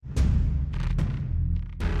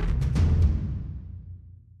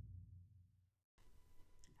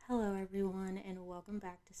welcome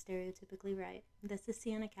back to Stereotypically Right. This is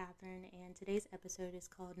Sienna Catherine, and today's episode is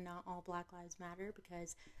called Not All Black Lives Matter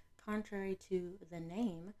because, contrary to the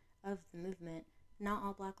name of the movement, not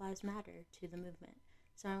all Black Lives matter to the movement.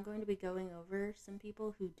 So I'm going to be going over some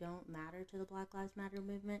people who don't matter to the Black Lives Matter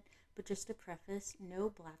movement, but just to preface, no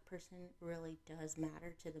black person really does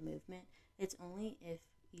matter to the movement. It's only if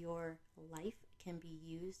your life can be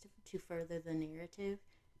used to further the narrative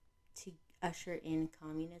to usher in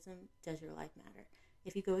communism does your life matter.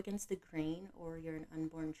 If you go against the grain or you're an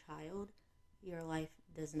unborn child, your life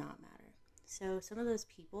does not matter. So some of those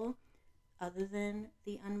people, other than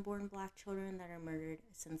the unborn black children that are murdered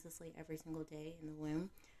senselessly every single day in the womb,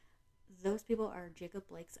 those people are Jacob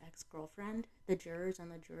Blake's ex-girlfriend, the jurors on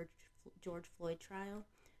the George Floyd trial,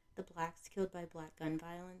 the blacks killed by black gun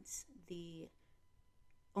violence, the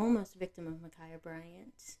almost victim of Ma'Khia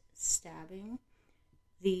Bryant's stabbing,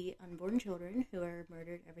 the unborn children who are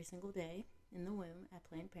murdered every single day in the womb at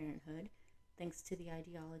Planned Parenthood, thanks to the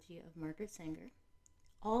ideology of Margaret Sanger,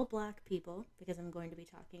 all black people, because I'm going to be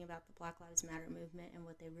talking about the Black Lives Matter movement and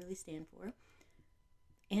what they really stand for,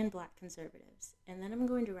 and black conservatives. And then I'm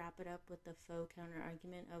going to wrap it up with the faux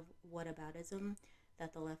counter-argument of whataboutism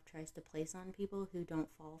that the left tries to place on people who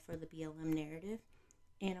don't fall for the BLM narrative.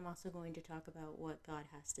 And I'm also going to talk about what God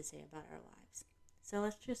has to say about our lives. So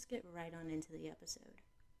let's just get right on into the episode.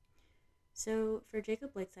 So for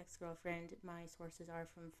Jacob Blake's ex-girlfriend, my sources are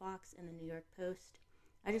from Fox and the New York Post.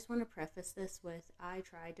 I just want to preface this with, I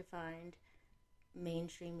tried to find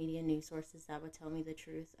mainstream media news sources that would tell me the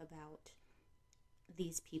truth about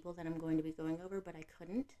these people that I'm going to be going over, but I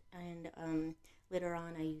couldn't. And later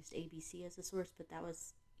on I used ABC as a source, but that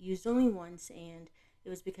was used only once, and it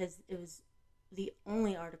was because it was the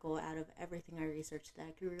only article out of everything I researched that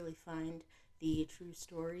I could really find the true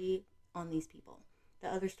story on these people. The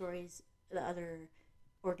other stories, the other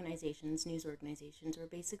organizations, news organizations, were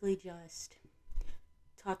basically just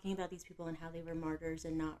talking about these people and how they were martyrs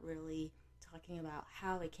and not really talking about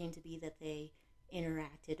how it came to be that they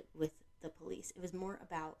interacted with the police. It was more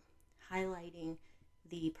about highlighting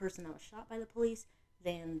the person that was shot by the police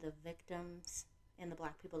than the victims and the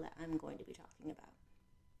black people that I'm going to be talking about.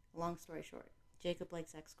 Long story short, Jacob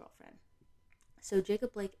Blake's ex-girlfriend. So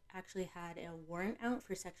Jacob Blake actually had a warrant out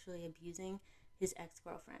for sexually abusing his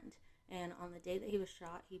ex-girlfriend. And on the day that he was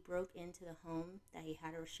shot, he broke into the home that he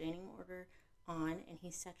had a restraining order on, and he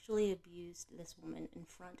sexually abused this woman in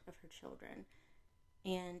front of her children.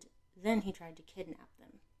 And then he tried to kidnap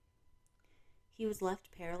them. He was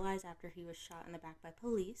left paralyzed after he was shot in the back by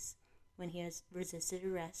police when he has resisted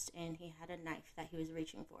arrest, and he had a knife that he was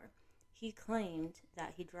reaching for. He claimed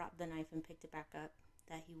that he dropped the knife and picked it back up,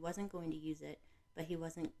 that he wasn't going to use it, but he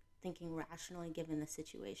wasn't thinking rationally given the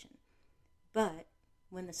situation. But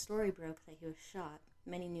when the story broke that he was shot,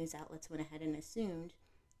 many news outlets went ahead and assumed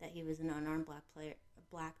that he was an unarmed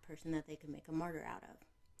black person that they could make a martyr out of.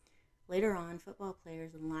 Later on, football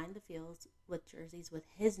players lined the fields with jerseys with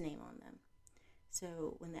his name on them.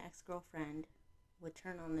 So when the ex-girlfriend would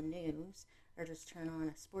turn on the news or just turn on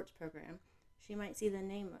a sports program, she might see the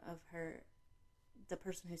name of the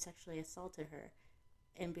person who sexually assaulted her,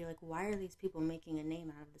 and be like, why are these people making a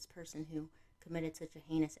name out of this person who committed such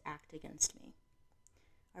a heinous act against me?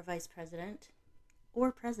 Our vice president,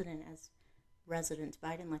 or president as President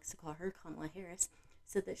Biden likes to call her, Kamala Harris,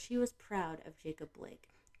 said that she was proud of Jacob Blake,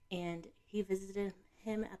 and he visited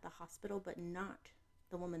him at the hospital, but not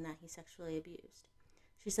the woman that he sexually abused.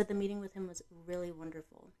 She said the meeting with him was really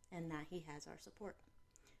wonderful and that he has our support.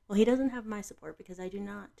 Well, he doesn't have my support because I do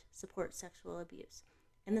not support sexual abuse.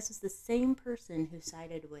 And this is the same person who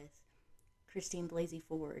sided with Christine Blasey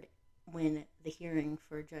Ford when the hearing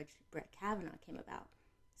for Judge Brett Kavanaugh came about.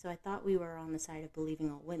 So I thought we were on the side of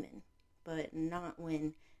believing all women, but not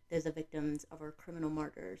when they're the victims of our criminal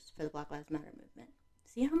martyrs for the Black Lives Matter movement.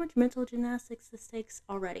 See how much mental gymnastics this takes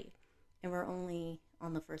already? And we're only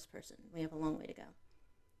on the first person. We have a long way to go.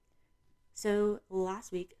 So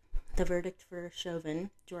last week, the verdict for Chauvin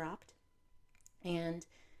dropped, and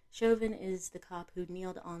Chauvin is the cop who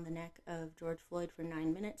kneeled on the neck of George Floyd for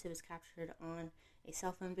 9 minutes. It was captured on a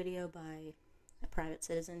cell phone video by a private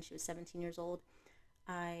citizen. She was 17 years old.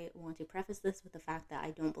 I want to preface this with the fact that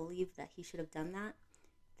I don't believe that he should have done that.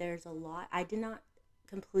 There's a lot. I did not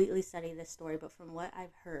completely study this story, but from what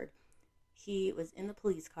I've heard, he was in the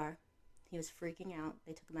police car. He was freaking out.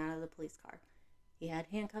 They took him out of the police car. He had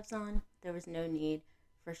handcuffs on. There was no need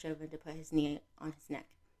for Chauvin to put his knee on his neck.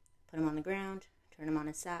 Put him on the ground, turn him on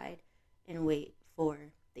his side, and wait for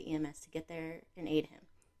the EMS to get there and aid him.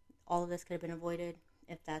 All of this could have been avoided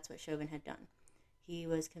if that's what Chauvin had done. He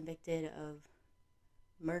was convicted of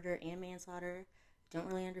murder and manslaughter, don't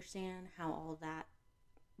really understand how all that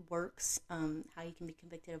works, how you can be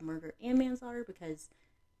convicted of murder and manslaughter because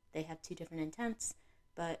they have two different intents.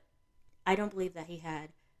 But I don't believe that he had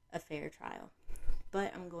a fair trial.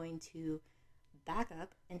 But I'm going to back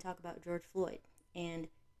up and talk about George Floyd and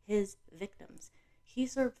his victims. He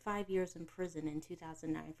served 5 years in prison in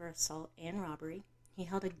 2009 for assault and robbery. He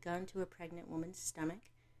held a gun to a pregnant woman's stomach.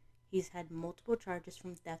 He's had multiple charges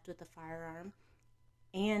from theft with a firearm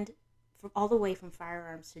and all the way from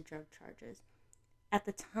firearms to drug charges. At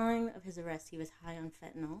the time of his arrest, he was high on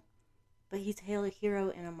fentanyl, but he's hailed a hero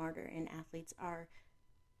and a martyr, and athletes are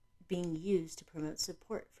being used to promote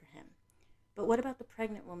support for him. But what about the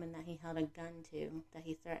pregnant woman that he held a gun to, that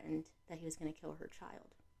he threatened that he was going to kill her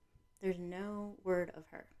child? There's no word of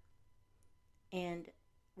her. And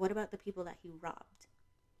what about the people that he robbed?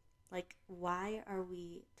 Like, why are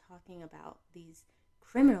we talking about these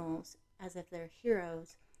criminals as if they're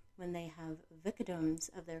heroes when they have victims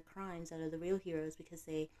of their crimes that are the real heroes because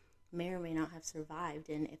they may or may not have survived?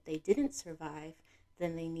 And if they didn't survive,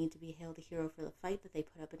 then they need to be hailed a hero for the fight that they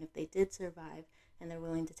put up. And if they did survive and they're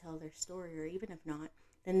willing to tell their story, or even if not,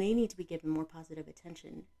 then they need to be given more positive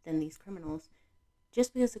attention than these criminals.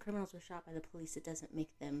 Just because the criminals were shot by the police, it doesn't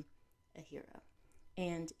make them a hero.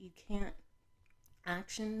 And you can't,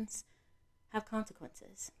 actions have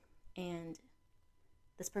consequences. And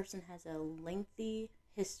this person has a lengthy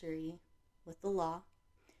history with the law.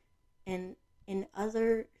 And in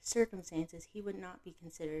other circumstances, he would not be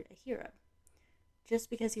considered a hero. Just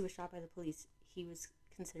because he was shot by the police, he was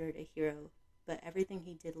considered a hero. But everything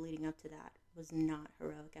he did leading up to that was not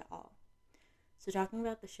heroic at all. So talking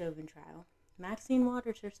about the Chauvin trial, Maxine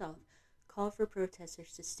Waters herself called for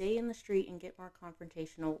protesters to stay in the street and get more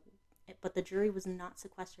confrontational, but the jury was not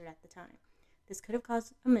sequestered at the time. This could have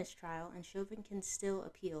caused a mistrial, and Chauvin can still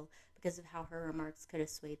appeal because of how her remarks could have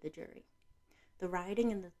swayed the jury. The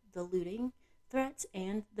rioting and the looting threats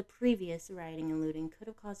and the previous rioting and looting could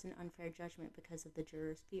have caused an unfair judgment because of the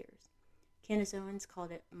jurors' fears. Candace Owens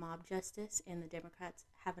called it mob justice, and the Democrats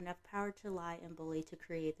have enough power to lie and bully to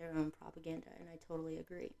create their own propaganda, and I totally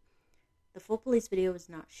agree. The full police video was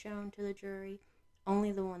not shown to the jury,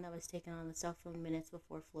 only the one that was taken on the cell phone minutes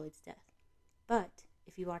before Floyd's death. But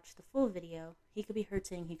if you watch the full video, he could be heard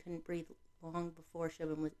saying he couldn't breathe long before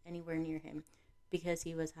Chauvin was anywhere near him because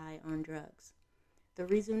he was high on drugs. The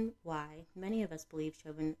reason why many of us believe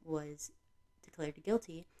Chauvin was declared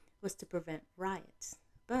guilty was to prevent riots.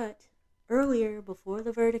 But earlier, before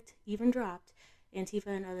the verdict even dropped, Antifa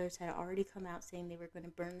and others had already come out saying they were going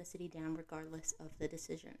to burn the city down regardless of the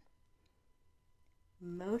decision.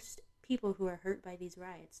 Most people who are hurt by these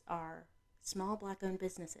riots are small black-owned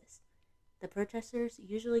businesses. The protesters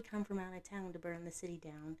usually come from out of town to burn the city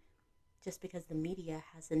down just because the media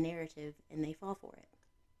has the narrative and they fall for it.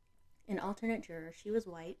 An alternate juror, she was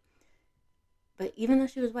white, but even though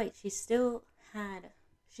she was white, she still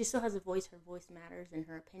has a voice. Her voice matters and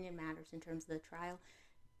her opinion matters in terms of the trial,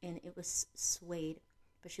 and it was swayed,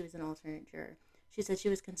 but she was an alternate juror. She said she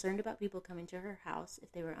was concerned about people coming to her house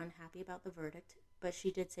if they were unhappy about the verdict, but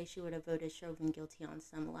she did say she would have voted Chauvin guilty on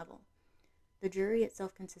some level. The jury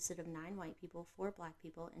itself consisted of 9 white people, 4 black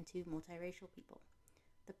people, and 2 multiracial people.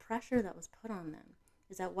 The pressure that was put on them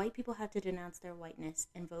is that white people have to denounce their whiteness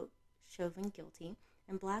and vote Chauvin guilty,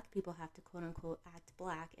 and black people have to quote-unquote act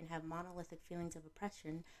black and have monolithic feelings of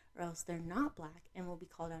oppression, or else they're not black and will be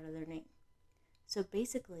called out of their name. So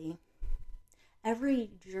basically,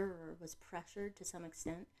 every juror was pressured to some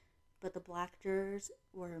extent, but the black jurors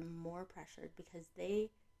were more pressured because they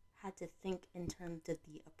had to think in terms of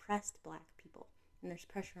the oppressed black people. And there's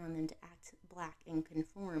pressure on them to act black and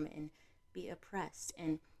conform and be oppressed.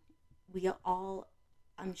 And we all,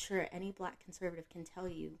 I'm sure any black conservative can tell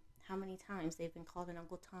you how many times they've been called an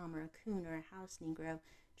Uncle Tom or a coon or a house Negro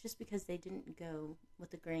just because they didn't go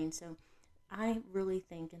with the grain. So I really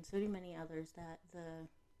think, and so do many others, that the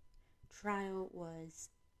trial was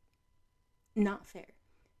not fair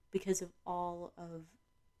because of all of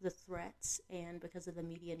the threats and because of the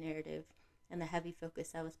media narrative and the heavy focus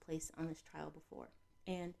that was placed on this trial before.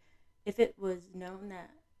 And if it was known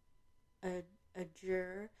that a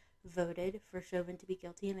juror voted for Chauvin to be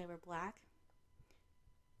guilty and they were black,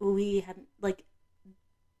 we had,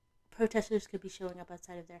 protesters could be showing up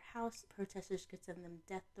outside of their house, protesters could send them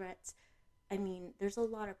death threats. I mean, there's a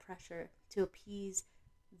lot of pressure to appease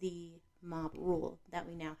the mob rule that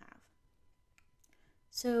we now have.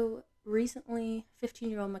 So recently,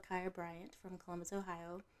 15-year-old Ma'Khia Bryant from Columbus,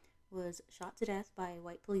 Ohio, was shot to death by a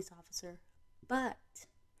white police officer, but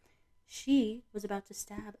she was about to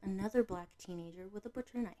stab another black teenager with a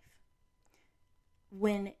butcher knife.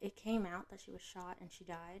 When it came out that she was shot and she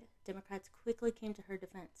died, Democrats quickly came to her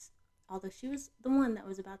defense, although she was the one that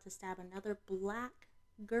was about to stab another black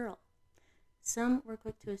girl. Some were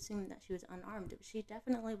quick to assume that she was unarmed, but she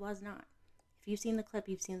definitely was not. If you've seen the clip,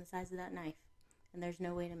 you've seen the size of that knife, and there's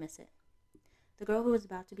no way to miss it. The girl who was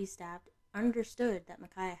about to be stabbed understood that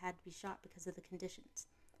Ma'Khia had to be shot because of the conditions.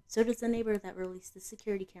 So does the neighbor that released the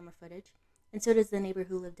security camera footage, and so does the neighbor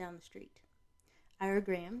who lived down the street. Ira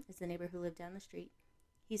Graham is the neighbor who lived down the street.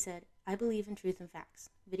 He said, "I believe in truth and facts.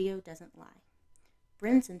 Video doesn't lie."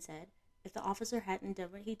 Brinson said, "If the officer hadn't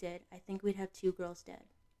done what he did, I think we'd have 2 girls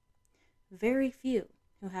dead." Very few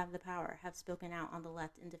who have the power have spoken out on the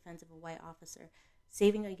left in defense of a white officer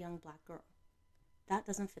saving a young black girl. That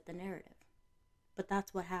doesn't fit the narrative. But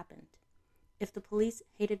that's what happened. If the police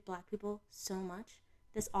hated black people so much,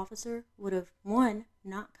 this officer would have, 1,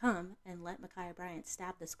 not come and let Ma'Khia Bryant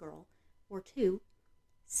stab this girl, or 2,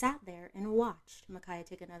 sat there and watched Ma'Khia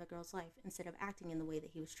take another girl's life instead of acting in the way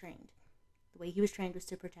that he was trained. The way he was trained was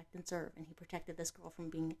to protect and serve, and he protected this girl from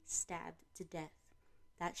being stabbed to death.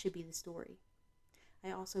 That should be the story.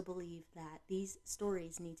 I also believe that these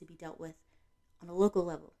stories need to be dealt with on a local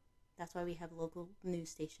level. That's why we have local news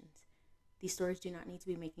stations. These stories do not need to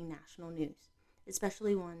be making national news,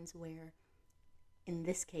 especially ones where, in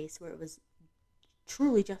this case, where it was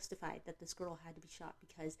truly justified that this girl had to be shot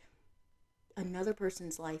because another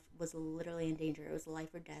person's life was literally in danger. It was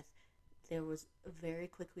life or death. There was a very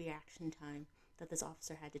quick reaction time that this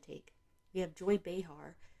officer had to take. We have Joy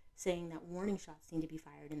Behar saying that warning shots need to be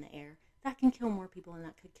fired in the air. That can kill more people, and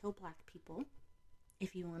that could kill black people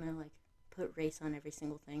if you want to put race on every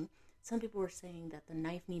single thing. Some people were saying that the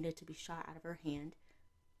knife needed to be shot out of her hand.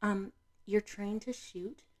 You're trained to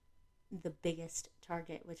shoot the biggest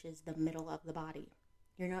target, which is the middle of the body.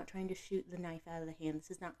 You're not trying to shoot the knife out of the hand.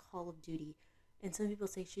 This is not Call of Duty. And some people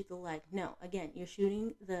say shoot the leg. No, again, you're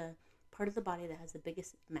shooting the part of the body that has the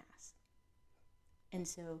biggest mass. And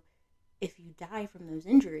so if you die from those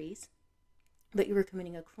injuries, but you were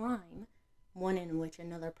committing a crime, one in which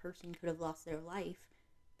another person could have lost their life,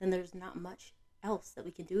 then there's not much else that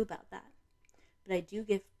we can do about that. But I do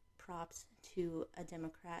give props to a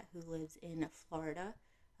Democrat who lives in Florida.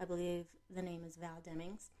 I believe the name is Val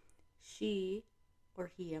Demings. She, or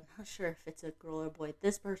he, I'm not sure if it's a girl or boy,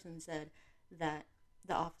 this person said that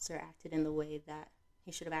the officer acted in the way that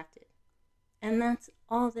he should have acted. And that's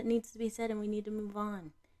all that needs to be said, and we need to move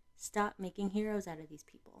on. Stop making heroes out of these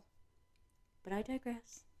people. But I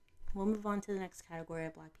digress. We'll move on to the next category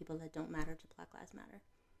of black people that don't matter to Black Lives Matter.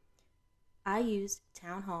 I used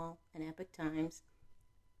Town Hall and Epoch Times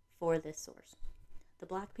for this source. The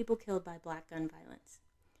black people killed by black gun violence.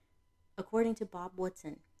 According to Bob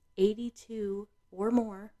Woodson, 82 or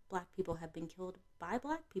more black people have been killed by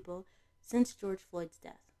black people since George Floyd's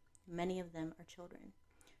death. Many of them are children.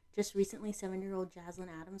 Just recently, 7-year-old Jaslyn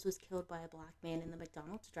Adams was killed by a black man in the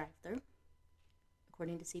McDonald's drive-thru.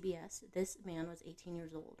 According to CBS, this man was 18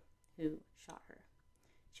 years old who shot her.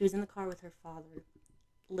 She was in the car with her father,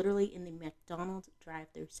 literally in the McDonald's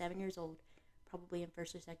drive-thru, 7 years old, probably in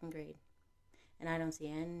 1st or 2nd grade. And I don't see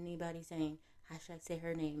anybody saying, #say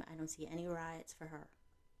her name. I don't see any riots for her.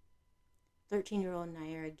 13-year-old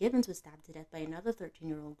Naira Gibbons was stabbed to death by another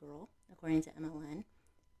 13-year-old girl, according to MLN.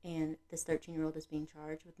 And this 13-year-old is being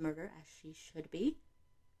charged with murder, as she should be.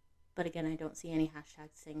 But again, I don't see any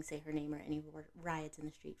hashtags saying "say her name" or any riots in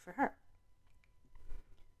the street for her.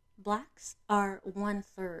 Blacks are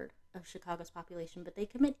 1/3 of Chicago's population, but they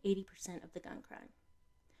commit 80% of the gun crime.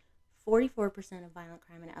 44% of violent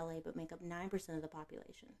crime in LA, but make up 9% of the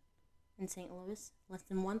population. In St. Louis, less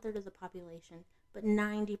than 1/3 of the population, but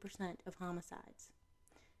 90% of homicides.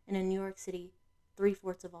 And in New York City,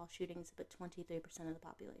 3/4 of all shootings, but 23% of the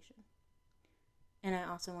population. And I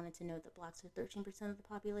also wanted to note that blacks are 13% of the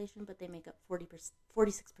population, but they make up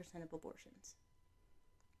 46% of abortions.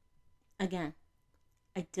 Again,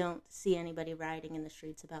 I don't see anybody rioting in the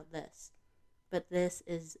streets about this, but this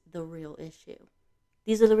is the real issue.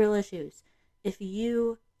 These are the real issues. If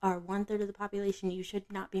you are 1/3 of the population, you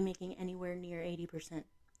should not be making anywhere near 80%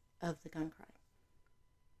 of the gun crime.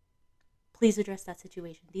 Please address that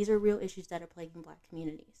situation. These are real issues that are plaguing black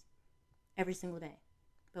communities every single day,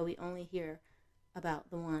 but we only hear about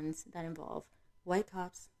the ones that involve white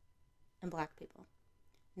cops and black people.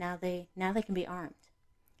 Now they can be armed.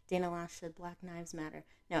 Dana Loesch said Black Knives Matter.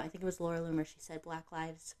 No, I think it was Laura Loomer. She said Black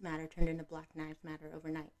Lives Matter turned into Black Knives Matter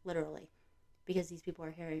overnight, literally, because these people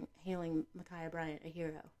are hailing Ma'Khia Bryant a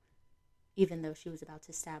hero, even though she was about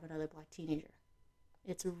to stab another black teenager.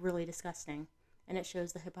 It's really disgusting, and it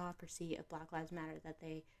shows the hypocrisy of Black Lives Matter, that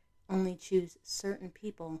they only choose certain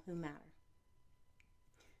people who matter.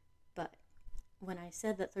 But when I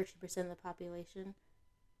said that 13% of the population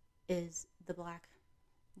is the black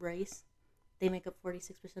race, they make up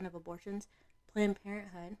 46% of abortions, Planned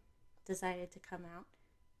Parenthood decided to come out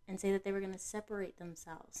and say that they were going to separate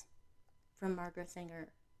themselves from Margaret Sanger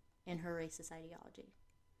and her racist ideology.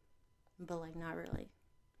 But, not really.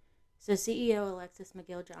 So CEO Alexis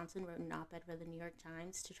McGill Johnson wrote an op-ed for the New York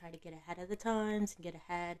Times to try to get ahead of the times and get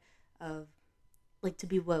ahead of, to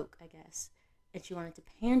be woke, I guess. And she wanted to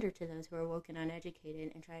pander to those who are woke and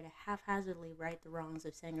uneducated and try to haphazardly right the wrongs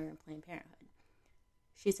of Sanger and Planned Parenthood.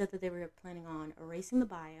 She said that they were planning on erasing the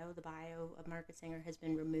bio. The bio of Margaret Sanger has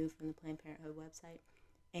been removed from the Planned Parenthood website,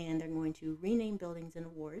 and they're going to rename buildings and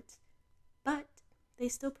awards, but they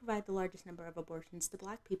still provide the largest number of abortions to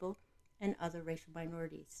black people and other racial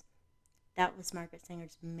minorities. That was Margaret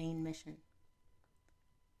Sanger's main mission.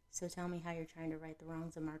 So tell me how you're trying to right the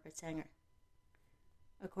wrongs of Margaret Sanger.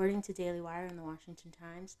 According to Daily Wire and the Washington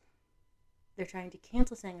Times, they're trying to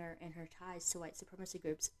cancel Sanger and her ties to white supremacy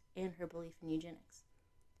groups and her belief in eugenics.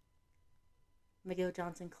 McGill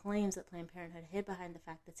Johnson claims that Planned Parenthood hid behind the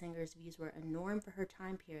fact that Sanger's views were a norm for her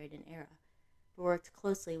time period and era, but worked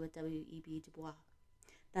closely with W.E.B. Du Bois.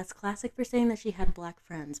 That's classic for saying that she had black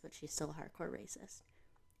friends, but she's still a hardcore racist.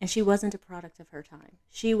 And she wasn't a product of her time.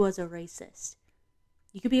 She was a racist.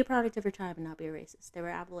 You could be a product of your time and not be a racist. They were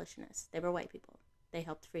abolitionists. They were white people. They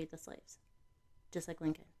helped free the slaves, just like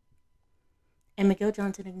Lincoln. And McGill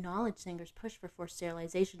Johnson acknowledged Sanger's push for forced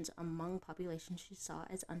sterilizations among populations she saw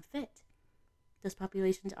as unfit. Those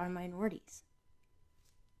populations are minorities.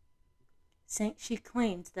 She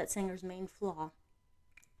claimed that Sanger's main flaw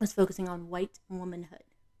was focusing on white womanhood.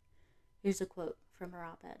 Here's a quote from her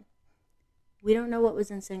op-ed. "We don't know what was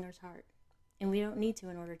in Sanger's heart, and we don't need to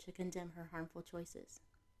in order to condemn her harmful choices.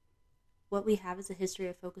 What we have is a history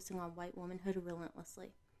of focusing on white womanhood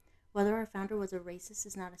relentlessly. Whether our founder was a racist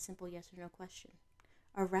is not a simple yes or no question.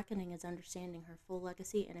 Our reckoning is understanding her full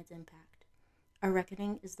legacy and its impact. Our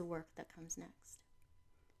reckoning is the work that comes next.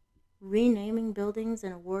 Renaming buildings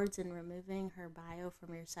and awards and removing her bio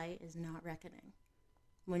from your site is not reckoning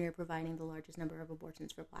when you're providing the largest number of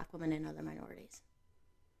abortions for black women and other minorities."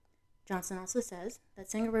 Johnson also says that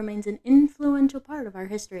Sanger remains an influential part of our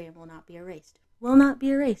history and will not be erased. Will not be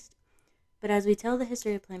erased. But as we tell the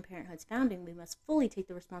history of Planned Parenthood's founding, we must fully take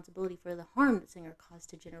the responsibility for the harm that Sanger caused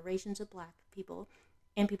to generations of black people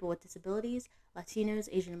and people with disabilities, Latinos,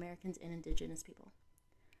 Asian Americans, and indigenous people,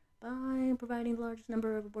 by providing the largest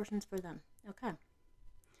number of abortions for them. Okay.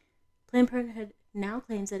 Planned Parenthood now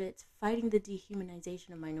claims that it's fighting the dehumanization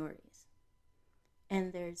of minorities.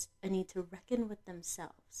 And there's a need to reckon with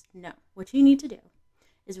themselves. No, what you need to do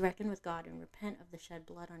is reckon with God and repent of the shed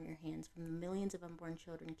blood on your hands from the millions of unborn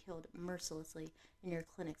children killed mercilessly in your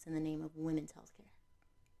clinics in the name of women's health care.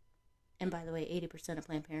 And by the way, 80% of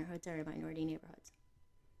Planned Parenthoods are in minority neighborhoods.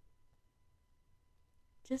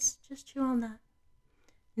 Just chew on that.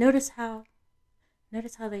 Notice how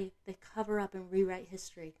they cover up and rewrite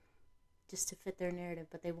history just to fit their narrative,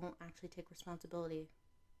 but they won't actually take responsibility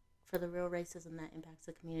for the real racism that impacts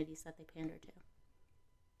the communities that they pander to.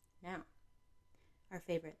 Now, our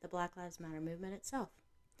favorite, the Black Lives Matter movement itself,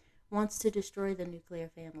 wants to destroy the nuclear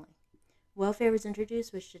family. Welfare was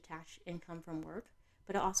introduced, which detached income from work,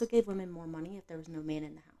 but it also gave women more money if there was no man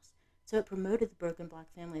in the house. So it promoted the broken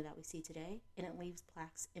black family that we see today, and it leaves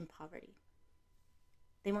blacks in poverty.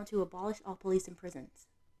 They want to abolish all police and prisons.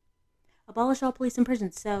 Abolish all police and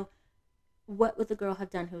prisons. So what would the girl have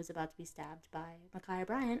done who was about to be stabbed by Ma'Khia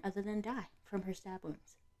Bryant other than die from her stab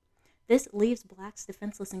wounds? This leaves blacks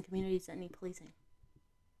defenseless in communities that need policing.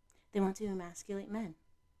 They want to emasculate men.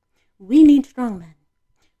 We need strong men.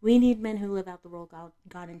 We need men who live out the role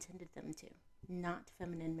God intended them to, not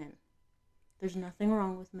feminine men. There's nothing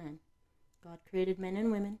wrong with men. God created men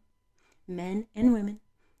and women,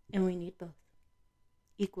 and we need both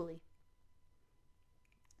equally.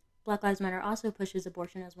 Black Lives Matter also pushes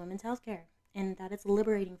abortion as women's health care, and that it's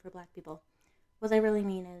liberating for black people. What they really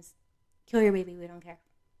mean is, kill your baby, we don't care.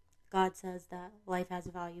 God says that life has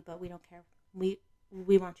a value, but we don't care. We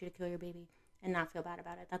want you to kill your baby and not feel bad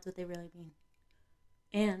about it. That's what they really mean.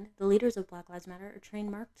 And the leaders of Black Lives Matter are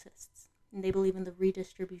trained Marxists, and they believe in the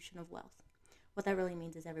redistribution of wealth. What that really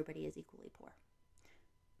means is everybody is equally poor.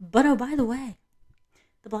 But oh, by the way,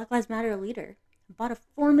 the Black Lives Matter leader bought a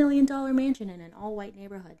 $4 million mansion in an all-white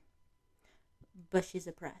neighborhood. But she's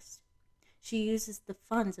oppressed. She uses the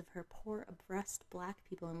funds of her poor, oppressed black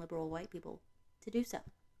people and liberal white people to do so,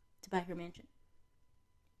 to buy her mansion.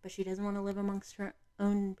 But she doesn't want to live amongst her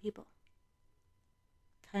own people.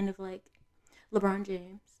 Kind of like LeBron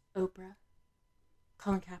James, Oprah,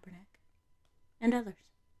 Colin Kaepernick, and others.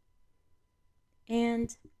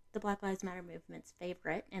 And the Black Lives Matter movement's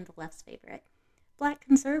favorite and the left's favorite, black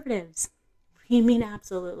conservatives. We mean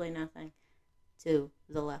absolutely nothing to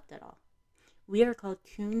the left at all. We are called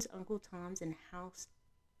coons, Uncle Toms, and house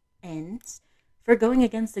ends for going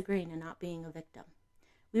against the grain and not being a victim.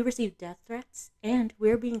 We receive death threats, and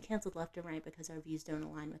we're being canceled left and right because our views don't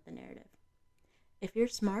align with the narrative. If you're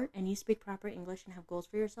smart and you speak proper English and have goals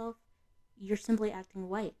for yourself, you're simply acting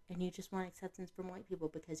white and you just want acceptance from white people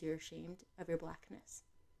because you're ashamed of your blackness.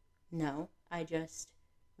 No, I just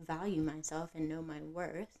value myself and know my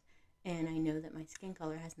worth, and I know that my skin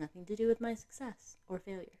color has nothing to do with my success or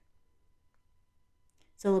failure.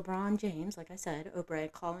 So LeBron James, like I said,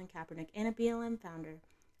 Oprah, Colin Kaepernick, and a BLM founder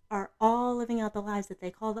are all living out the lives that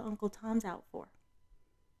they call the Uncle Toms out for.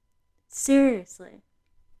 Seriously.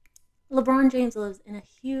 LeBron James lives in a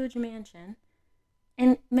huge mansion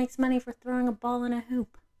and makes money for throwing a ball in a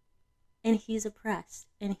hoop. And he's oppressed.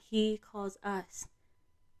 And he calls us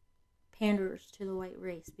panderers to the white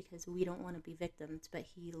race because we don't want to be victims. But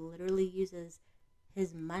he literally uses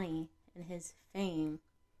his money and his fame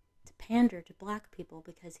to pander to black people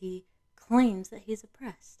because he claims that he's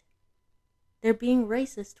oppressed. They're being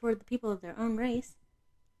racist toward the people of their own race,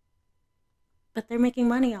 but they're making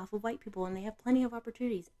money off of white people, and they have plenty of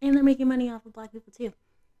opportunities, and they're making money off of black people too.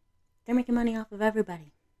 They're making money off of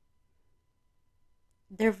everybody.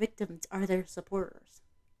 Their victims are their supporters,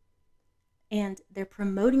 and they're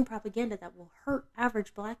promoting propaganda that will hurt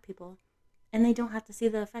average black people, and they don't have to see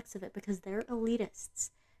the effects of it because they're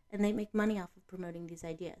elitists, and they make money off of promoting these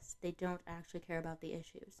ideas. They don't actually care about the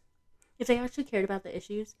issues. If they actually cared about the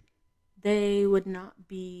issues, they would not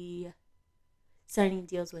be signing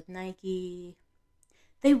deals with Nike.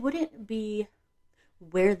 They wouldn't be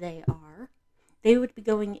where they are. They would be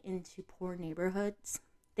going into poor neighborhoods.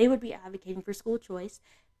 They would be advocating for school choice.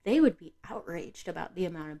 They would be outraged about the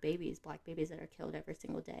amount of babies, black babies, that are killed every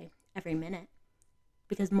single day, every minute.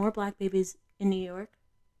 Because more black babies in New York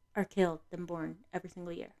are killed than born every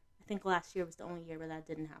single year. I think last year was the only year where that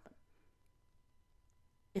didn't happen.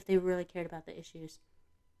 If they really cared about the issues,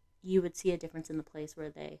 you would see a difference in the place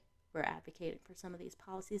where they were advocating for some of these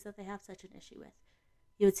policies that they have such an issue with.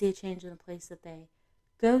 You would see a change in the place that they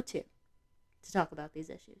go to talk about these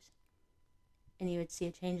issues. And you would see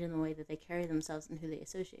a change in the way that they carry themselves and who they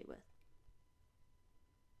associate with.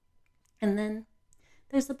 And then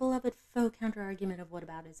there's the beloved faux counter-argument of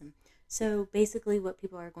whataboutism. So basically what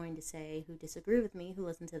people are going to say who disagree with me, who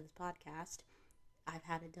listen to this podcast, I've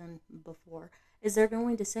had it done before, is they're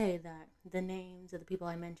going to say that the names of the people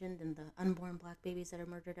I mentioned and the unborn black babies that are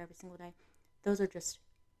murdered every single day, those are just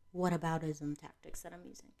whataboutism tactics that I'm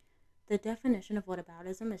using. The definition of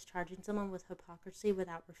whataboutism is charging someone with hypocrisy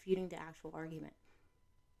without refuting the actual argument.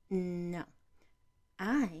 No.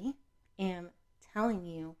 I am telling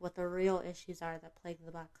you what the real issues are that plague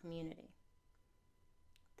the black community.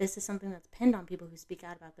 This is something that's pinned on people who speak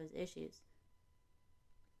out about those issues.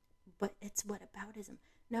 But it's whataboutism.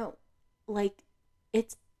 No,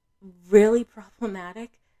 it's really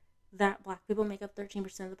problematic that black people make up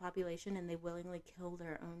 13% of the population and they willingly kill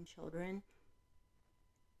their own children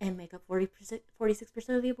and make up 46%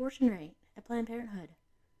 of the abortion rate at Planned Parenthood.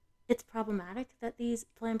 It's problematic that these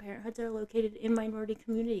Planned Parenthoods are located in minority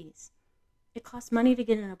communities. It costs money to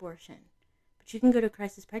get an abortion, but you can go to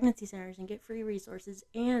crisis pregnancy centers and get free resources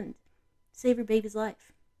and save your baby's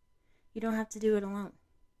life. You don't have to do it alone.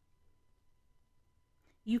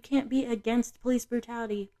 You can't be against police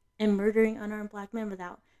brutality and murdering unarmed black men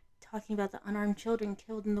without talking about the unarmed children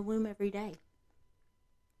killed in the womb every day.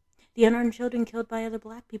 The unarmed children killed by other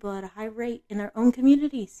black people at a high rate in their own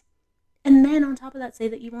communities. And then on top of that say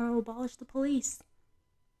that you want to abolish the police.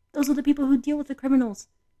 Those are the people who deal with the criminals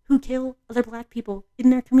who kill other black people in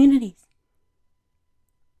their communities.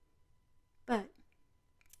 But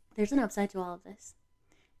there's an upside to all of this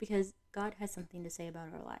because God has something to say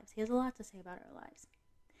about our lives. He has a lot to say about our lives.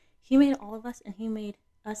 He made all of us and he made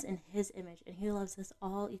us in his image and he loves us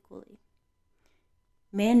all equally.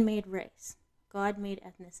 Man made race. God made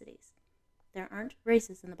ethnicities. There aren't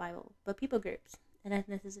races in the Bible, but people groups and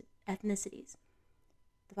ethnicities.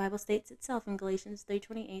 The Bible states itself in Galatians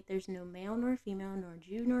 3:28, there's no male nor female, nor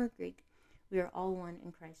Jew nor Greek. We are all one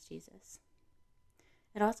in Christ Jesus.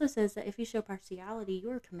 It also says that if you show partiality,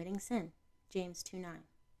 you are committing sin. James 2:9.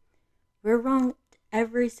 We're wrong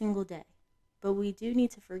every single day, but we do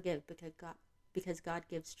need to forgive because God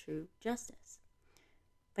gives true justice.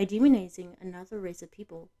 By demonizing another race of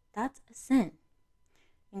people, that's a sin,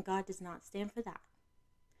 and God does not stand for that,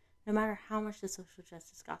 no matter how much the social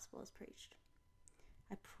justice gospel is preached.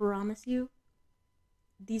 I promise you,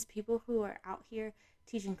 these people who are out here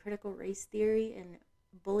teaching critical race theory and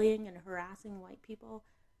bullying and harassing white people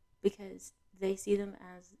because they see them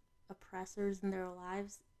as oppressors in their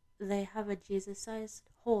lives. They have a Jesus-sized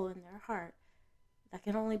hole in their heart that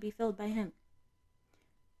can only be filled by him.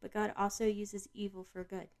 But God also uses evil for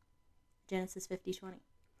good. Genesis 50:20.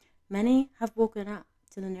 Many have woken up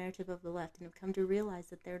to the narrative of the left and have come to realize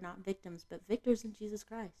that they're not victims, but victors in Jesus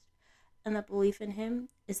Christ, and that belief in him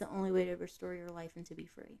is the only way to restore your life and to be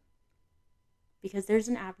free. Because there's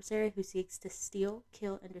an adversary who seeks to steal,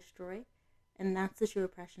 kill, and destroy, and that's the true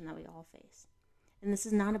oppression that we all face. And this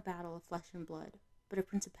is not a battle of flesh and blood, but of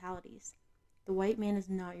principalities. The white man is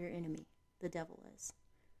not your enemy, the devil is.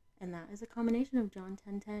 And that is a combination of John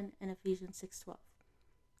 10:10 and Ephesians 6:12.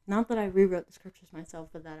 Not that I rewrote the scriptures myself,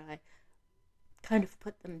 but that I kind of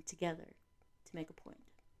put them together to make a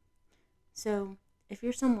point. So, if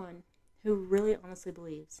you're someone who really honestly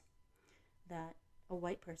believes that a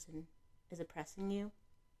white person is oppressing you,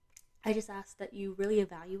 I just ask that you really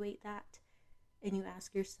evaluate that and you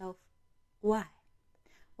ask yourself, why?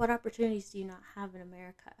 What opportunities do you not have in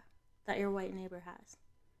America that your white neighbor has?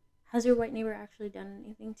 Has your white neighbor actually done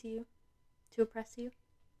anything to you to oppress you?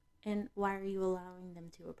 And why are you allowing them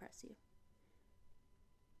to oppress you?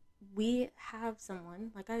 We have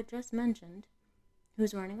someone, like I just mentioned,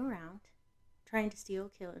 who's running around trying to steal,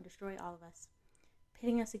 kill, and destroy all of us,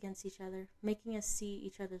 pitting us against each other, making us see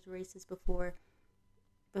each other's races before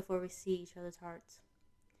we see each other's hearts,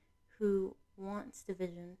 who wants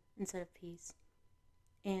division instead of peace.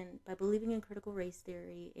 And by believing in critical race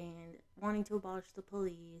theory and wanting to abolish the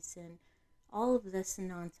police and all of this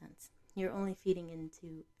nonsense, you're only feeding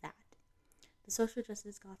into that. The social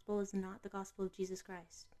justice gospel is not the gospel of Jesus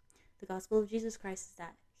Christ. The gospel of Jesus Christ is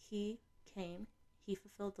that he came, he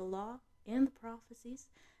fulfilled the law and the prophecies,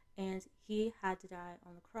 and he had to die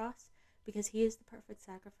on the cross because he is the perfect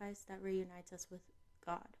sacrifice that reunites us with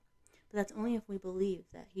God. But that's only if we believe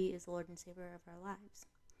that he is Lord and Savior of our lives.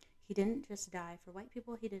 He didn't just die for white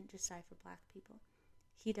people, he didn't just die for black people.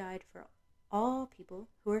 He died for all people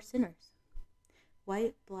who are sinners.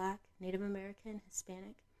 White, black, Native American,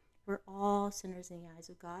 Hispanic, we're all sinners in the eyes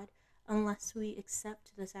of God unless we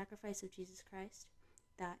accept the sacrifice of Jesus Christ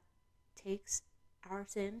that takes our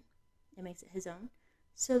sin and makes it his own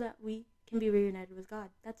so that we can be reunited with God.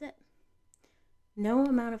 That's it. No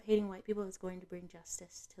amount of hating white people is going to bring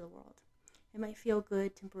justice to the world. It might feel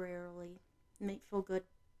good temporarily. It might feel good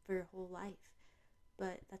for your whole life.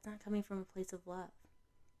 But that's not coming from a place of love,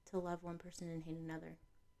 to love one person and hate another.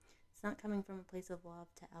 It's not coming from a place of love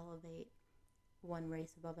to elevate one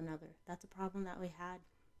race above another. That's a problem that we had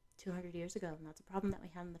 200 years ago, and that's a problem that we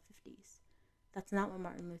had in the 50s. That's not what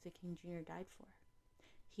Martin Luther King Jr. died for.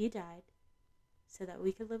 He died so that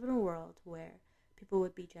we could live in a world where people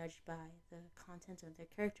would be judged by the content of their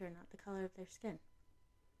character and not the color of their skin.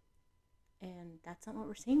 And that's not what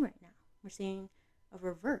we're seeing right now. We're seeing a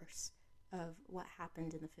reverse of what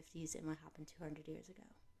happened in the 50s and what happened 200 years ago.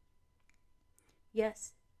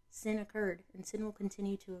 Yes, sin occurred, and sin will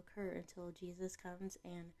continue to occur until Jesus comes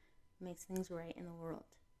and makes things right in the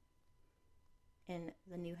world. And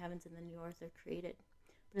the new heavens and the new earth are created.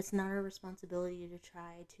 But it's not our responsibility to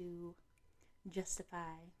try to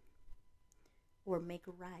justify or make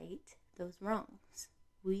right those wrongs.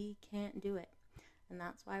 We can't do it. And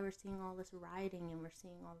that's why we're seeing all this rioting and we're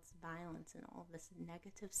seeing all this violence and all this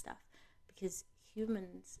negative stuff. Because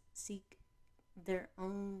humans seek their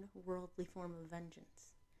own worldly form of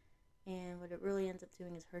vengeance. And what it really ends up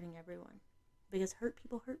doing is hurting everyone. Because hurt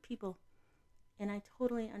people. And I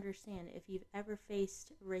totally understand if you've ever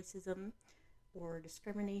faced racism or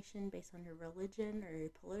discrimination based on your religion or your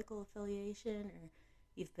political affiliation, or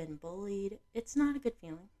you've been bullied, it's not a good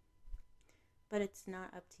feeling. But it's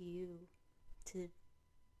not up to you to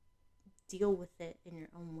deal with it in your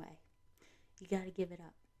own way. You got to give it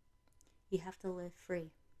up. You have to live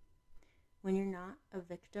free. When you're not a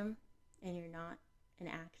victim and you're not an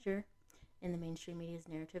actor in the mainstream media's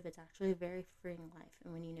narrative, it's actually a very freeing life.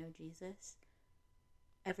 And when you know Jesus,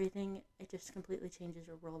 everything, it just completely changes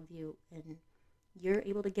your worldview, and you're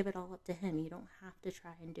able to give it all up to him. You don't have to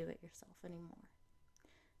try and do it yourself anymore.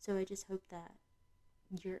 So I just hope that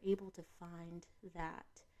you're able to find that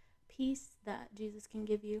peace that Jesus can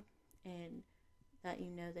give you, and that you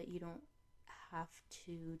know that you don't have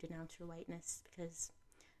to denounce your whiteness, because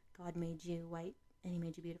God made you white and he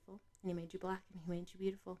made you beautiful, and he made you black and he made you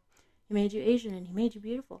beautiful. He made you Asian and he made you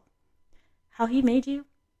beautiful. How he made you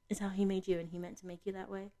is how he made you, and he meant to make you that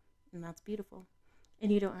way, and that's beautiful.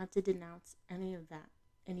 And you don't have to denounce any of that,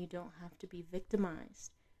 and you don't have to be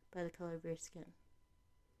victimized by the color of your skin.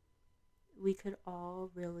 We could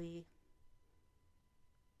all really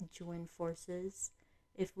join forces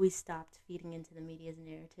if we stopped feeding into the media's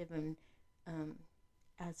narrative and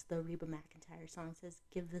as the Reba McEntire song says,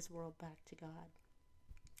 give this world back to God.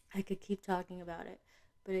 I could keep talking about it,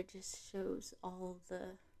 but it just shows all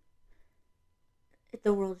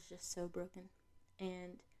the world is just so broken,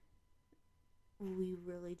 and we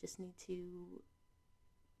really just need to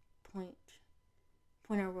point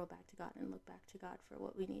our world back to God and look back to God for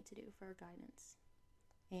what we need to do for our guidance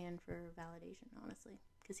and for validation, honestly,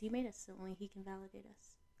 because He made us, so only He can validate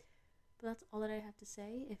us. But that's all that I have to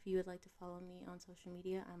say. If you would like to follow me on social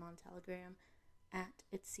media, I'm on Telegram at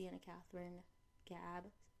It's Sienna Catherine,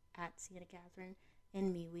 Gab at Sienna Catherine,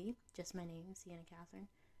 and MeWe, just my name, Sienna Catherine.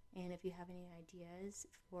 And if you have any ideas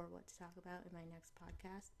for what to talk about in my next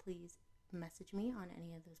podcast, please message me on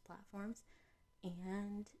any of those platforms.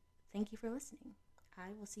 And thank you for listening.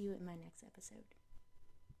 I will see you in my next episode.